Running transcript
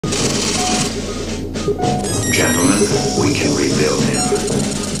Gentlemen, we can rebuild him.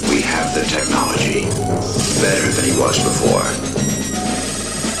 We have the technology. Better than he was before.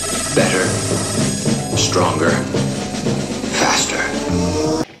 Better, stronger, faster.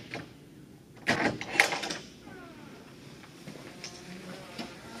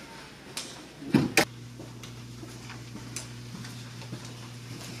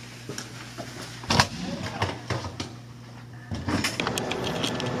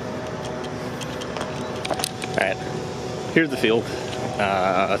 Alright, here's the field.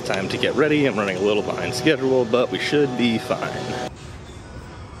 Time to get ready. I'm running a little behind schedule, but we should be fine.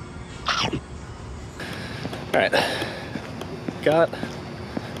 Alright, got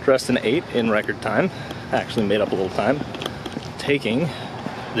dressed and ate in record time. Actually made up a little time. Taking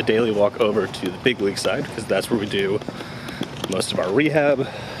the daily walk over to the big league side, because that's where we do most of our rehab.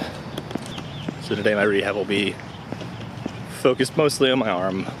 So today my rehab will be focused mostly on my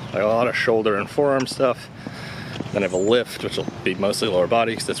arm. Like a lot of shoulder and forearm stuff. Then I have a lift, which will be mostly lower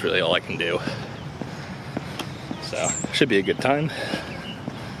body, because that's really all I can do. So, should be a good time.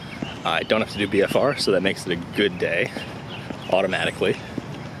 I don't have to do BFR, so that makes it a good day, automatically.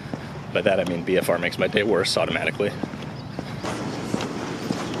 By that I mean BFR makes my day worse automatically.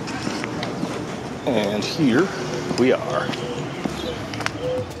 And here we are.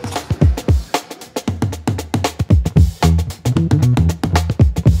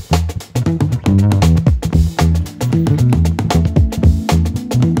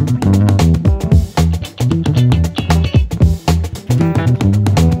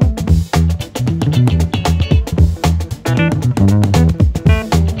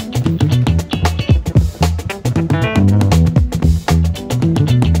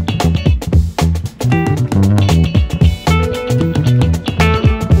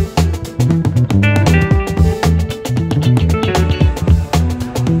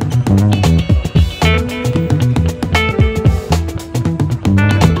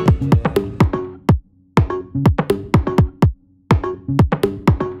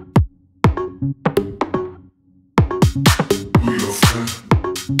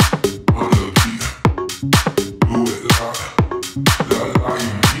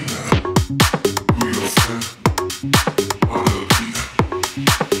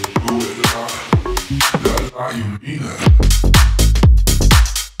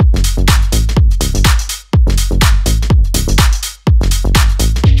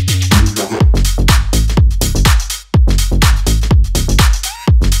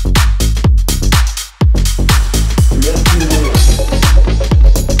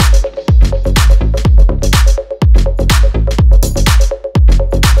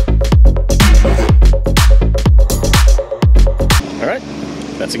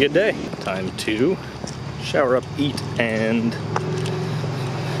 That's a good day. Time to shower up, eat, and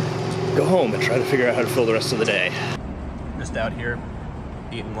go home and try to figure out how to fill the rest of the day. Just out here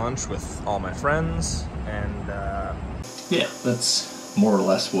eating lunch with all my friends, and yeah, that's more or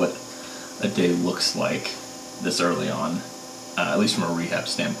less what a day looks like this early on, at least from a rehab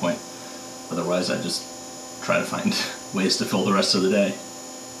standpoint. Otherwise, I just try to find ways to fill the rest of the day.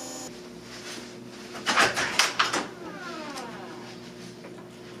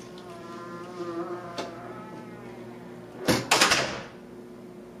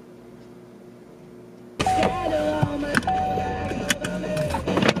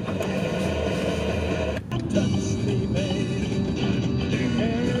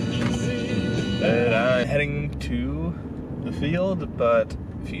 I'm heading to the field, but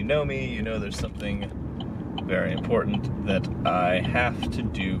if you know me, you know there's something very important that I have to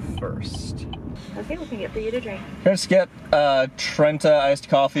do first. Okay, we can get for you to drink. Can I just get Trenta iced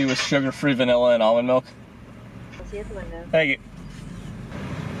coffee with sugar-free vanilla and almond milk? I'll see you at the window. Thank you.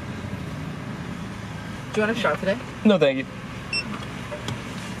 Do you want a shot today? No, thank you.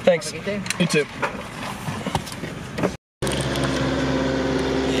 Thanks. Have a good day. You too.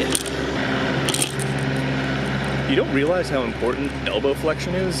 You don't realize how important elbow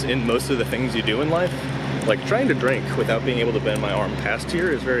flexion is in most of the things you do in life. Like, trying to drink without being able to bend my arm past here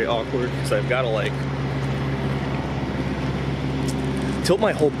is very awkward, because I've got to, like, tilt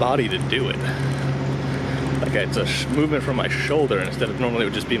my whole body to do it. Like, it's a movement from my shoulder instead of normally it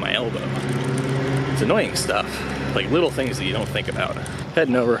would just be my elbow. It's annoying stuff. Like, little things that you don't think about.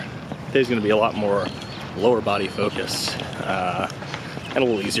 Heading over. Today's going to be a lot more lower body focused, and a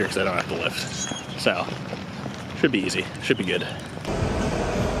little easier because I don't have to lift. So, should be easy. Should be good.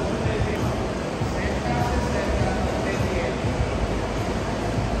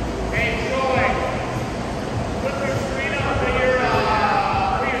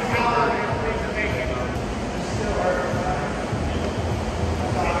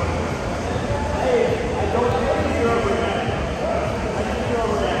 Hey!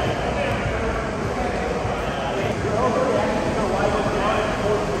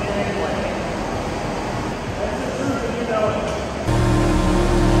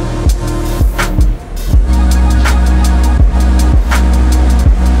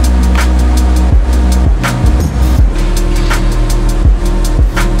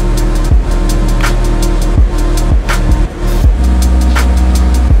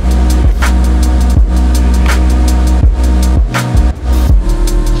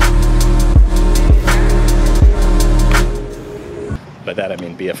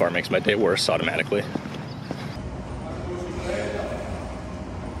 BFR makes my day worse automatically.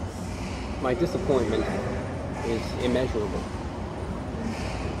 My disappointment is immeasurable.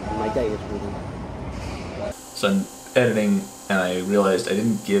 My day is ruined. So I'm editing, and I realized I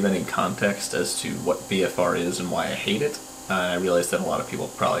didn't give any context as to what BFR is and why I hate it. I realized that a lot of people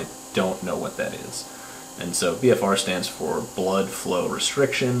probably don't know what that is. And so BFR stands for blood flow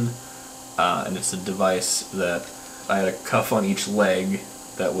restriction, and it's a device that I had a cuff on each leg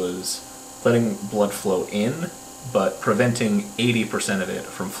that was letting blood flow in, but preventing 80% of it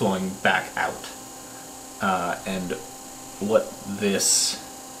from flowing back out. And what this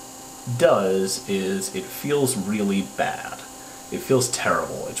does is it feels really bad. It feels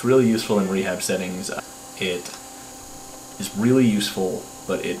terrible. It's really useful in rehab settings. It is really useful,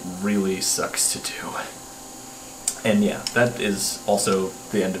 but it really sucks to do. And yeah, that is also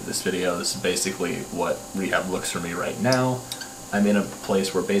the end of this video. This is basically what rehab looks for me right now. I'm in a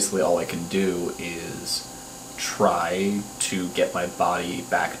place where basically all I can do is try to get my body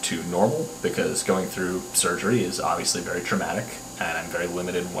back to normal, because going through surgery is obviously very traumatic, and I'm very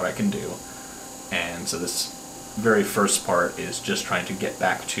limited in what I can do. And so this very first part is just trying to get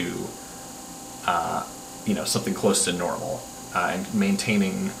back to, you know, something close to normal, and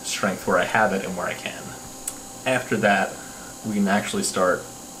maintaining strength where I have it and where I can. After that, we can actually start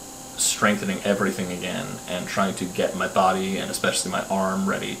strengthening everything again and trying to get my body, and especially my arm,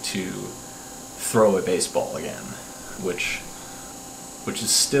 ready to throw a baseball again, which is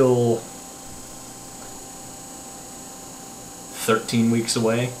still 13 weeks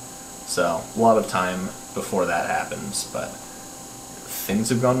away, so a lot of time before that happens, but things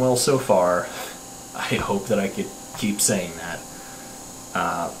have gone well so far. I hope that I could keep saying that,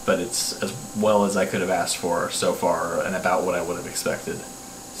 but it's as well as I could have asked for so far, and about what I would have expected.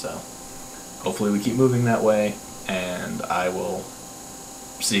 So hopefully we keep moving that way, and I will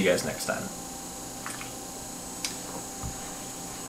see you guys next time.